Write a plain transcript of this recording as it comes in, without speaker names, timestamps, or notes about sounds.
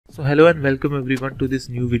So hello and welcome everyone to this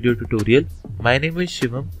new video tutorial. My name is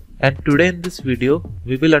Shivam and today in this video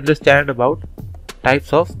we will understand about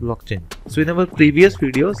types of blockchain. So in our previous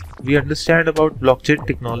videos we understand about blockchain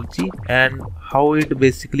technology and how it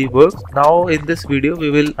basically works. Now in this video we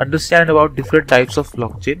will understand about different types of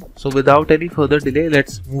blockchain. So without any further delay,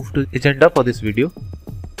 let's move to agenda for this video.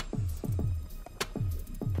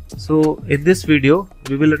 So in this video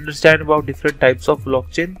we will understand about different types of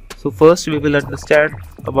blockchain. So first we will understand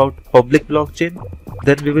about public blockchain,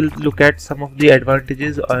 then we will look at some of the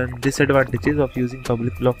advantages and disadvantages of using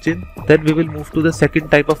public blockchain. Then we will move to the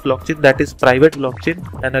second type of blockchain, that is private blockchain,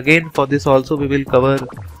 and again for this also we will cover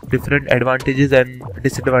different advantages and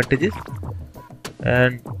disadvantages.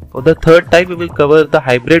 And for the third type we will cover the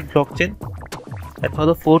hybrid blockchain, and for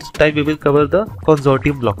the fourth type we will cover the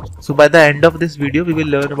consortium blockchain. So by the end of this video we will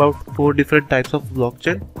learn about 4 different types of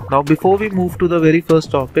blockchain. Now before we move to the very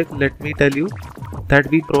first topic, let me tell you that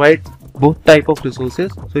we provide both type of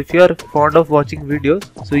resources. So if you are fond of watching videos,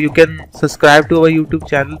 so you can subscribe to our YouTube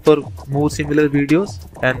channel for more similar videos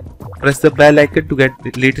and press the bell icon to get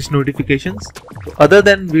the latest notifications. So other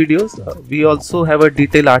than videos, we also have a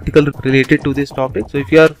detailed article related to this topic. So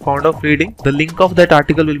if you are fond of reading, the link of that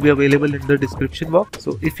article will be available in the description box.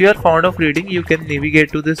 So if you are fond of reading, you can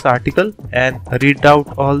navigate to this article and read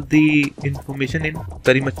out all the information in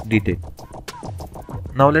very much detail.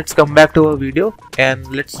 Now let's come back to our video and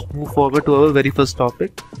let's move forward to our very first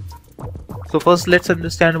topic. So first let's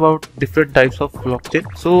understand about different types of blockchain.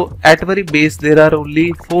 So at very base there are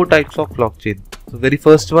only 4 types of blockchain. So very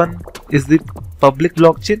first one is the public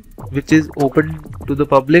blockchain, which is open to the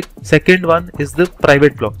public. Second one is the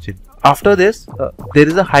private blockchain. After this there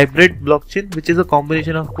is a hybrid blockchain, which is a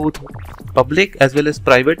combination of both public as well as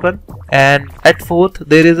private one. And at fourth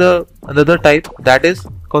there is another type, that is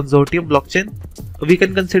consortium blockchain. We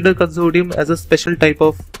can consider consortium as a special type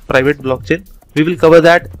of private blockchain. We will cover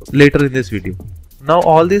that later in this video. Now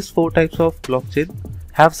all these 4 types of blockchain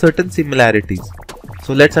have certain similarities.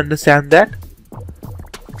 So let's understand that.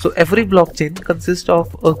 So every blockchain consists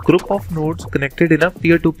of a group of nodes connected in a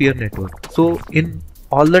peer-to-peer network. So in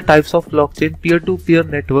all the types of blockchain, peer-to-peer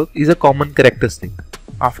network is a common characteristic.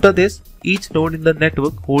 After this, each node in the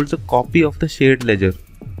network holds a copy of the shared ledger.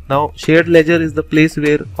 Now shared ledger is the place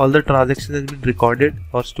where all the transactions has been recorded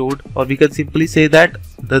or stored, or we can simply say that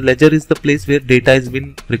the ledger is the place where data has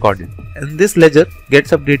been recorded, and this ledger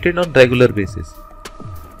gets updated on regular basis.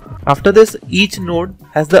 After this, each node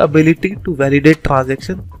has the ability to validate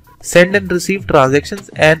transactions, send and receive transactions,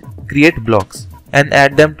 and create blocks and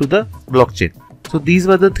add them to the blockchain. So these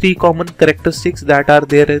were the 3 common characteristics that are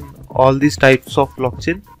there in all these types of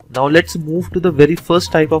blockchain. Now let's move to the very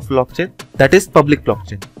first type of blockchain, that is public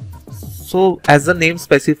blockchain. So as the name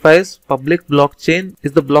specifies, public blockchain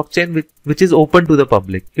is the blockchain which is open to the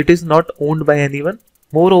public. It is not owned by anyone.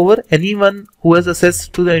 Moreover, anyone who has access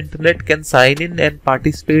to the internet can sign in and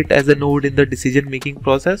participate as a node in the decision making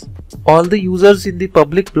process. All the users in the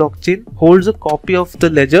public blockchain holds a copy of the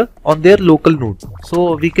ledger on their local node.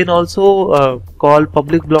 So we can also call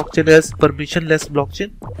public blockchain as permissionless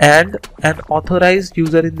blockchain, and an authorized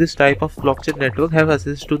user in this type of blockchain network have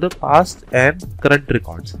access to the past and current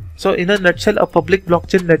records. So in a nutshell, a public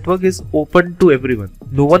blockchain network is open to everyone.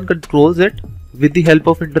 No one controls it. With the help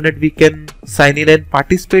of internet we can sign in and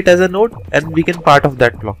participate as a node, and we can part of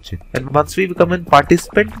that blockchain. And once we become a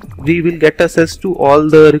participant, we will get access to all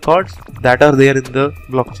the records that are there in the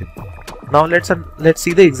blockchain. Now let's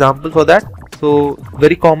see the example for that. So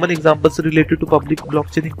very common examples related to public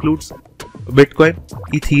blockchain includes Bitcoin,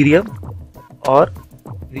 Ethereum, or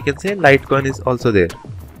we can say Litecoin is also there.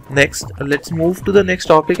 Next, let's move to the next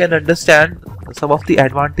topic and understand some of the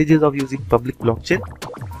advantages of using public blockchain.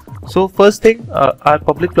 So first thing, our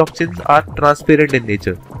public blockchains are transparent in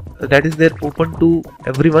nature. That is, they're open to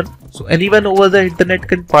everyone. So anyone over the internet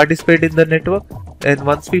can participate in the network, and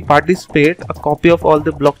once we participate, a copy of all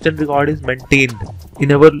the blockchain record is maintained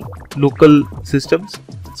in our local systems.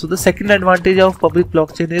 So the second advantage of public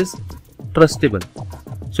blockchain is trustable.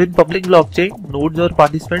 So in public blockchain, nodes or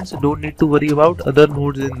participants don't need to worry about other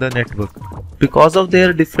nodes in the network because of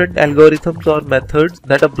their different algorithms or methods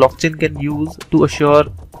that a blockchain can use to assure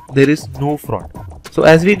there is no fraud. So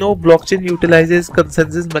as we know, blockchain utilizes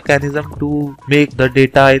consensus mechanism to make the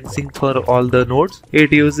data in sync for all the nodes.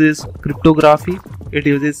 It uses cryptography, it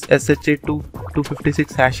uses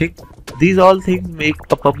SHA-256 hashing. These all things make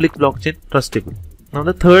a public blockchain trustable. Now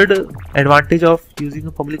the third advantage of using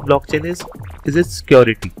a public blockchain is its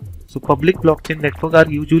security. So public blockchain networks are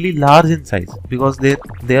usually large in size because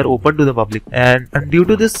they are open to the public, and due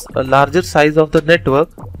to this larger size of the network,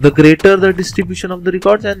 the greater the distribution of the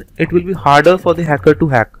records, and it will be harder for the hacker to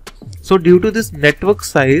hack. So due to this network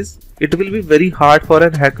size, it will be very hard for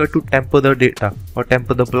a hacker to tamper the data or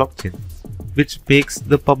tamper the blockchain, which makes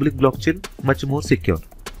the public blockchain much more secure.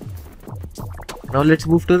 Now let's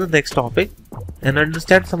move to the next topic and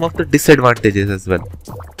understand some of the disadvantages as well.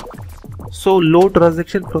 So low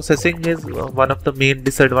transaction processing is one of the main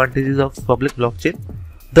disadvantages of public blockchain.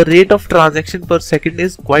 The rate of transaction per second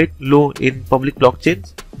is quite low in public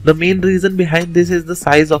blockchains. The main reason behind this is the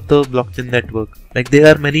size of the blockchain network. Like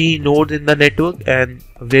there are many nodes in the network, and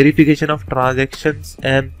verification of transactions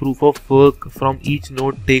and proof of work from each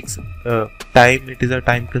node takes time. It is a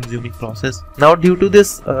time consuming process. Now due to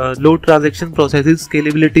this low transaction processes,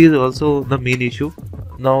 scalability is also the main issue.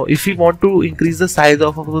 Now if we want to increase the size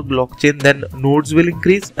of our blockchain, then nodes will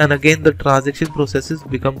increase, and again the transaction processes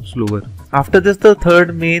become slower. After this, the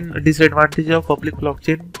third main disadvantage of public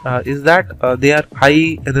blockchain is that they are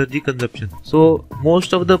high energy consumption. So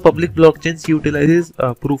most of the public blockchains utilizes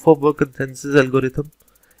proof of work consensus algorithm,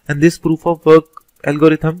 and this proof of work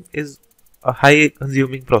algorithm is a high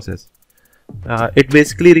consuming process. It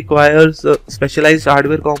basically requires specialized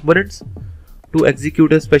hardware components to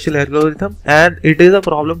execute a special algorithm, and it is a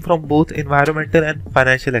problem from both environmental and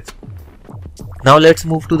financial aspects. Now let's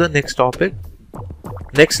move to the next topic.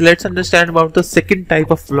 Next, let's understand about the second type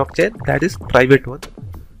of blockchain, that is private one.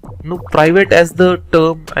 Now private, as the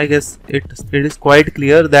term, I guess it is quite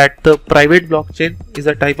clear that the private blockchain is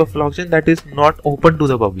a type of blockchain that is not open to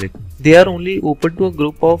the public. They are only open to a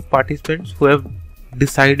group of participants who have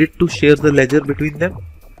decided to share the ledger between them.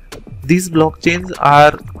 These blockchains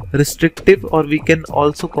are restrictive, or we can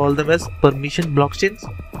also call them as permission blockchains.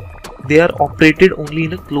 They are operated only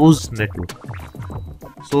in a closed network.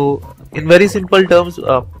 So in very simple terms,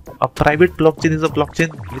 a private blockchain is a blockchain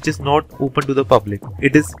which is not open to the public.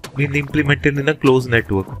 It is being implemented in a closed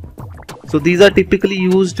network. So these are typically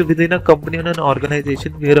used within a company or an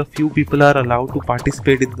organization where a few people are allowed to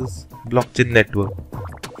participate in this blockchain network.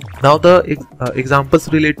 Now the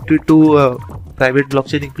examples related to private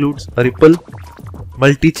blockchain includes Ripple,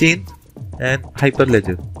 multi-chain, and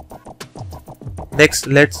Hyperledger. Next,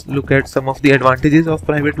 let's look at some of the advantages of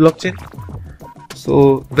private blockchain.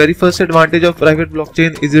 So very first advantage of private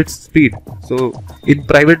blockchain is its speed. So in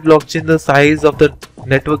private blockchain, the size of the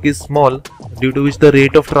network is small, due to which the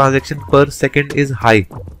rate of transaction per second is high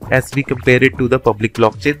as we compare it to the public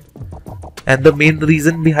blockchain. And the main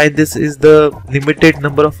reason behind this is the limited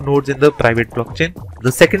number of nodes in the private blockchain.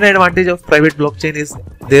 The second advantage of private blockchain is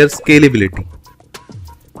their scalability.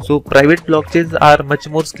 So private blockchains are much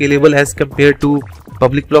more scalable as compared to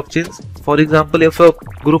public blockchains. For example, if a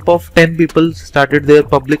group of 10 people started their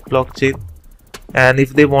public blockchain, and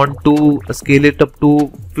if they want to scale it up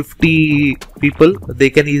to 50 people, they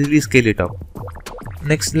can easily scale it up.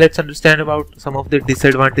 Next, let's understand about some of the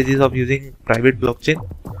disadvantages of using private blockchain.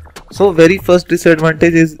 So very first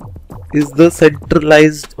disadvantage is the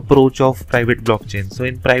centralized approach of private blockchain. So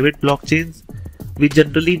in private blockchains, we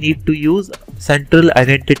generally need to use central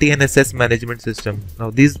identity and access management system.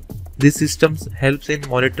 Now these systems helps in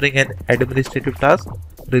monitoring and administrative tasks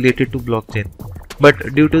related to blockchain. But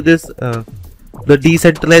due to this, the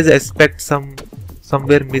decentralized aspect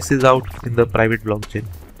somewhere misses out in the private blockchain.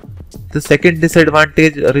 The second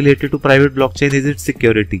disadvantage related to private blockchain is its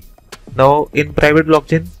security. Now in private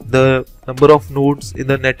blockchain, the number of nodes in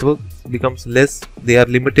the network becomes less. They are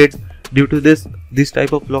limited. Due to this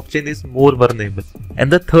type of blockchain is more vulnerable.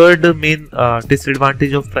 And the third main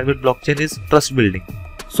disadvantage of private blockchain is trust building.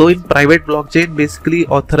 So in private blockchain, basically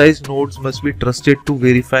authorized nodes must be trusted to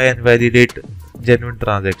verify and validate genuine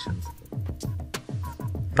transactions.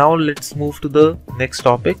 Now let's move to the next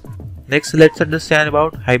topic. Next, let's understand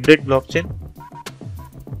about hybrid blockchain.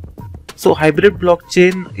 So hybrid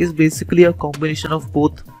blockchain is basically a combination of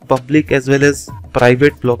both public as well as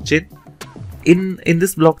private blockchain. In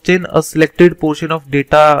this blockchain, a selected portion of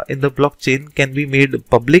data in the blockchain can be made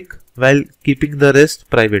public while keeping the rest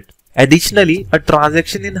private. Additionally, a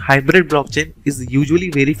transaction in hybrid blockchain is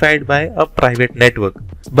usually verified by a private network,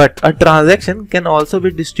 but a transaction can also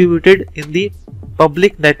be distributed in the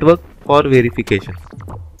public network for verification.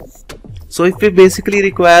 So if we basically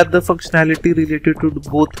require the functionality related to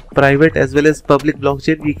both private as well as public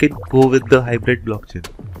blockchain, we can go with the hybrid blockchain.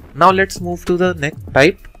 Now let's move to the next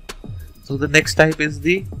type. So the next type is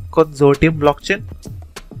the consortium blockchain.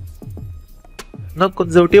 Now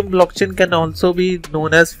consortium blockchain can also be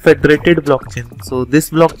known as federated blockchain. So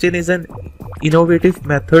this blockchain is an innovative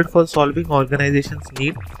method for solving organizations'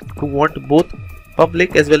 need to want both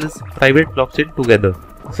public as well as private blockchain together.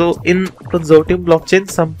 So in consortium blockchain,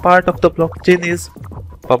 some part of the blockchain is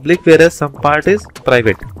public whereas some part is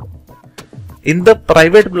private. In the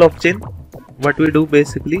private blockchain, what we do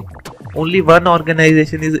basically, only one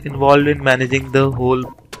organization is involved in managing the whole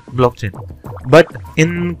blockchain. But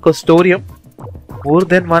in Consortium, more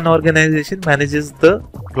than one organization manages the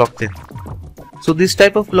blockchain. So this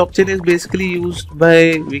type of blockchain is basically used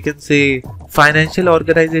by, we can say, financial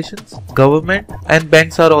organizations, government, and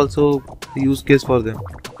banks are also the use case for them.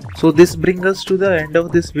 So this brings us to the end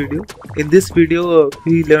of this video. In this video,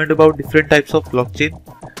 we learned about different types of blockchain.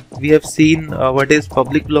 We have seen what is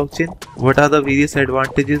public blockchain, what are the various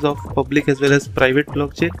advantages of public as well as private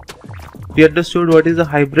blockchain. We understood what is a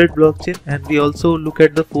hybrid blockchain, and we also look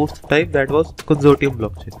at the fourth type, that was consortium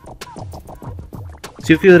blockchain.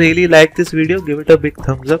 So if you really like this video, give it a big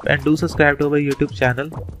thumbs up and do subscribe to our YouTube channel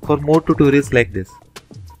for more tutorials like this.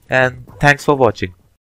 And thanks for watching.